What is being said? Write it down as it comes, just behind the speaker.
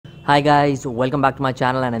Hi guys, welcome back to my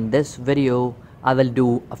channel, and in this video I will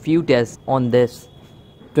do a few tests on this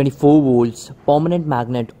 24 volts permanent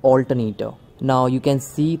magnet alternator. Now you can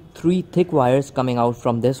see three thick wires coming out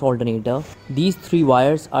from this alternator. These three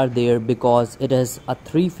wires are there because it is a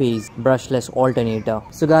three-phase brushless alternator.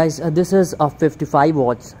 So guys, this is a 55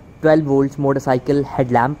 watts 12 volts motorcycle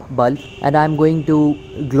headlamp bulb, and I am going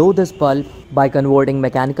to glow this bulb by converting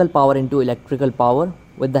mechanical power into electrical power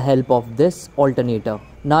with the help of this alternator.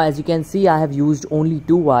 Now as you can see, I have used only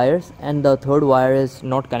two wires and the third wire is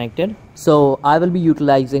not connected. So I will be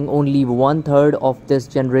utilizing only 1/3 of this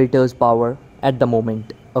generator's power at the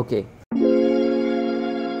moment. Okay.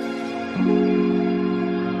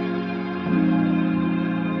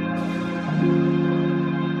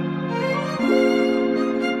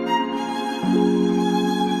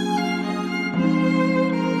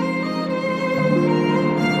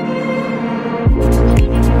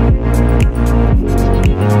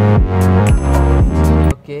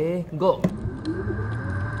 Go.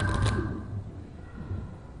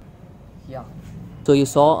 Yeah. So you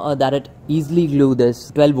saw that it easily glue this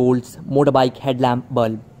 12 volts motorbike headlamp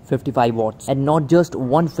bulb 55 watts, and not just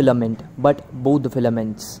one filament but both the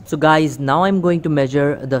filaments. So guys, now I'm going to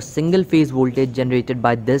measure the single phase voltage generated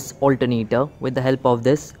by this alternator with the help of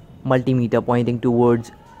this multimeter pointing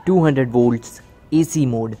towards 200 volts AC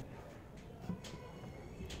mode.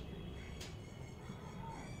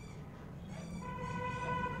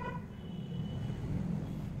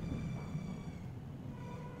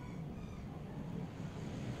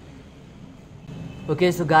 Okay,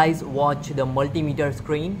 so guys, watch the multimeter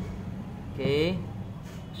screen. Okay,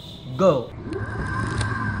 go.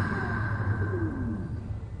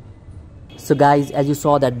 So guys, as you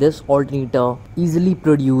saw that this alternator easily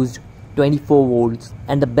produced 24 volts,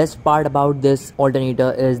 and the best part about this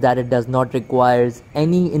alternator is that it does not require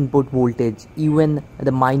any input voltage. Even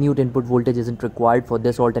the minute input voltage isn't required for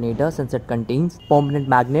this alternator since it contains permanent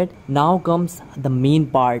magnet. Now comes the main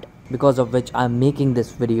part because of which I'm making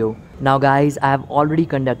this video. Now guys, I have already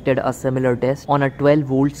conducted a similar test on a 12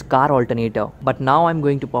 volts car alternator, but now I'm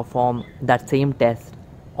going to perform that same test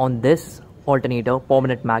on this alternator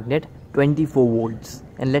permanent magnet 24 volts,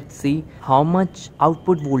 and let's see how much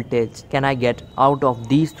output voltage can I get out of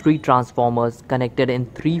these three transformers connected in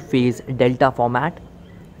three-phase delta format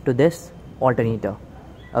to this alternator.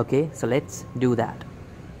 Okay, so let's do that.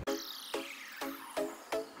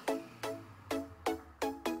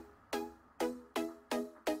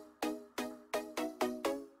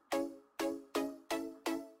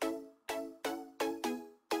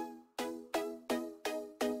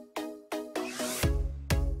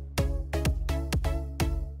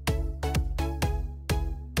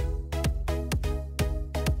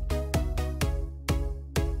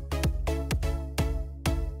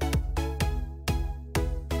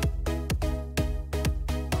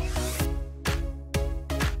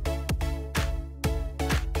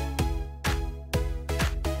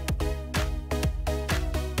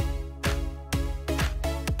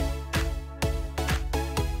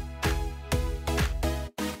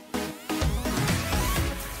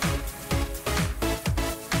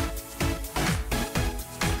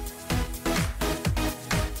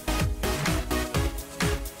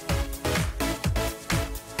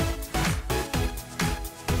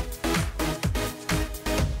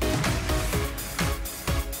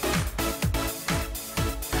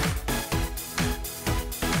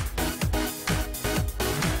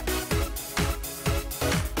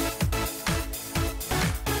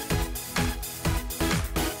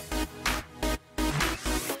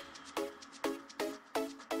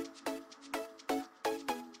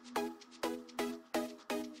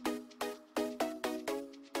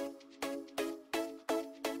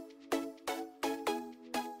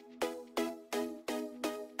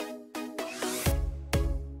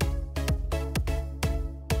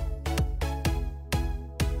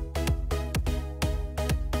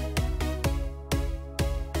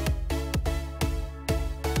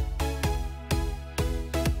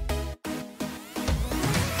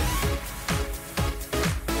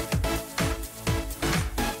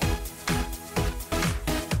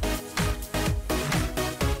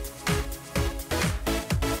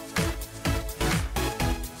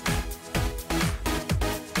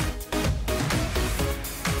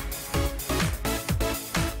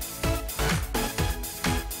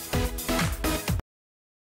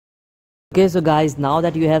 Okay, so guys, now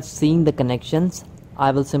that you have seen the connections,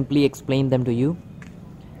 I will simply explain them to you.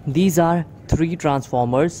 These are three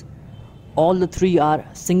transformers. All the three are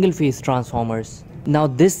single phase transformers. Now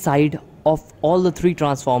this side of all the three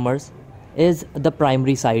transformers is the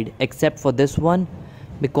primary side, except for this one,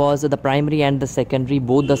 because the primary and the secondary,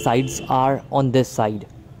 both the sides are on this side.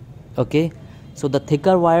 Okay, so the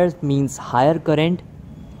thicker wires means higher current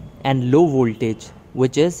and low voltage,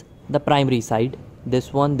 which is the primary side.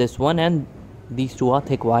 This one, and these two are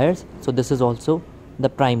thick wires, so this is also the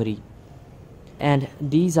primary. And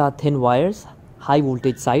these are thin wires, high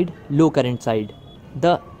voltage side, low current side,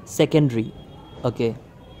 the secondary. Okay,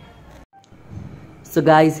 so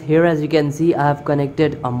guys, here as you can see, I have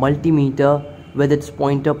connected a multimeter with its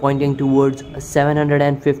pointer pointing towards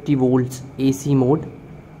 750 volts AC mode.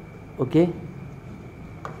 Okay,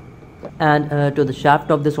 and to the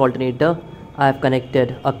shaft of this alternator I have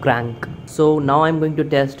connected a crank. So now I'm going to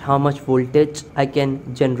test how much voltage I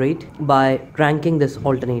can generate by cranking this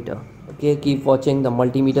alternator. Okay, keep watching the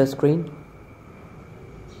multimeter screen.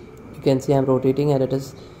 You can see I'm rotating and it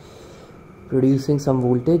is producing some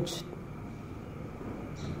voltage.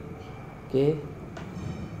 Okay,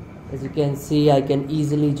 as you can see, I can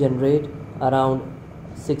easily generate around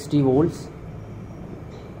 60 volts.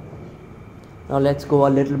 Now let's go a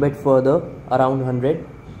little bit further, around 100.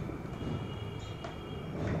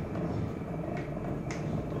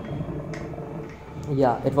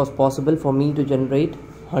 Yeah, it was possible for me to generate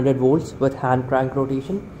 100 volts with hand crank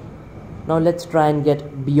rotation. Now let's try and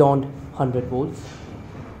get beyond 100 volts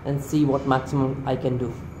and see what maximum I can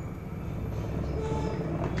do.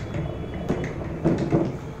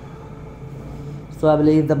 So I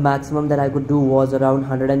believe the maximum that I could do was around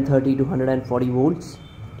 130 to 140 volts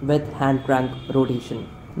with hand crank rotation.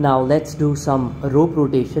 Now let's do some rope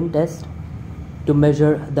rotation test to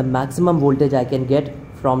measure the maximum voltage I can get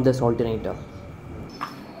from this alternator.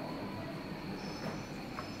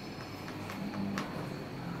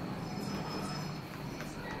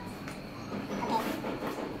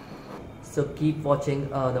 So keep watching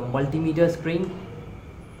the multimeter screen.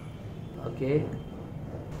 Okay,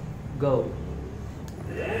 go.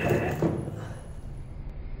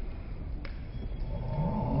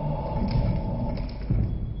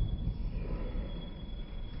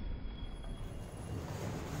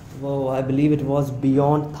 Whoa, I believe it was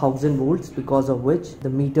beyond 1000 volts, because of which the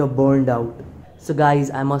meter burned out. So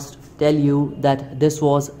guys, I must tell you that this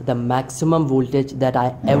was the maximum voltage that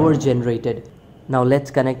I ever generated. Now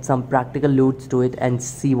let's connect some practical loads to it and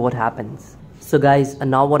see what happens. So guys,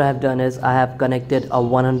 now what I have done is I have connected a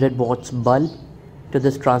 100 watts bulb to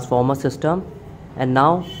this transformer system, and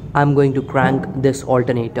now I'm going to crank this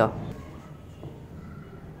alternator.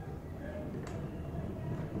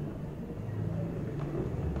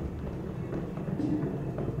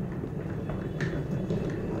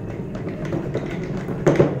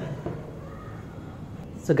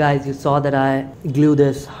 So guys, you saw that I glue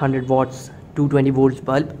this 100 watts 220 volts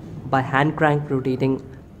bulb by hand crank rotating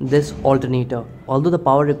this alternator. Although the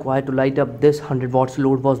power required to light up this 100 watts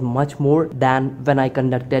load was much more than when I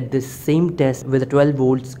conducted this same test with a 12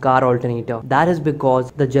 volts car alternator. That is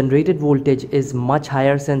because the generated voltage is much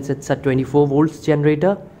higher, since it's a 24 volts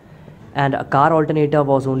generator, and a car alternator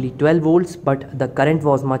was only 12 volts, but the current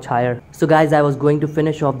was much higher. So guys, I was going to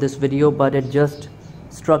finish off this video, but it just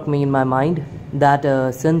struck me in my mind that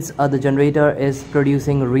since the generator is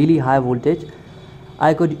producing really high voltage,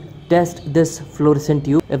 I could test this fluorescent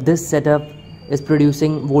tube if this setup is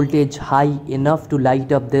producing voltage high enough to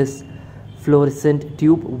light up this fluorescent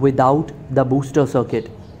tube without the booster circuit,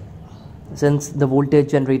 since the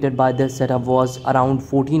voltage generated by this setup was around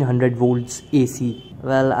 1400 volts AC.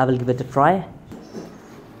 Well, I will give it a try.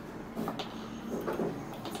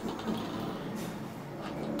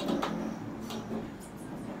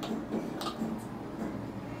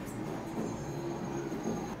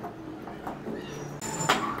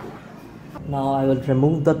 Now I will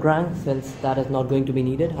remove the crank, since that is not going to be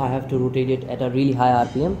needed. I have to rotate it at a really high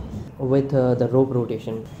RPM with the rope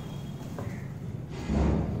rotation.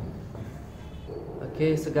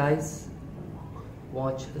 Okay, so guys,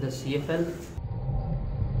 watch the CFL.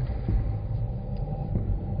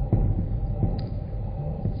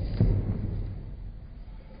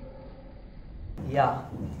 Yeah.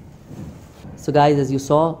 So guys, as you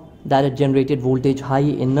saw, that it generated voltage high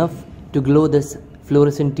enough to glow this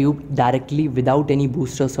fluorescent tube directly without any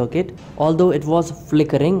booster circuit. Although it was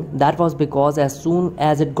flickering, that was because as soon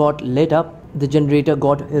as it got lit up, the generator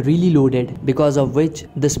got really loaded, because of which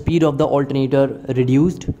the speed of the alternator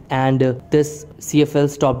reduced and this CFL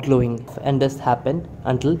stopped glowing, and this happened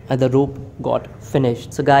until the rope got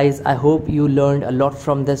finished. So guys, I hope you learned a lot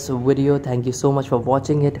from this video. Thank you so much for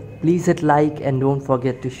watching it. Please hit like and don't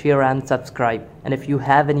forget to share and subscribe. And if you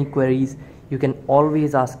have any queries, you can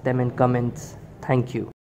always ask them in comments. Thank you.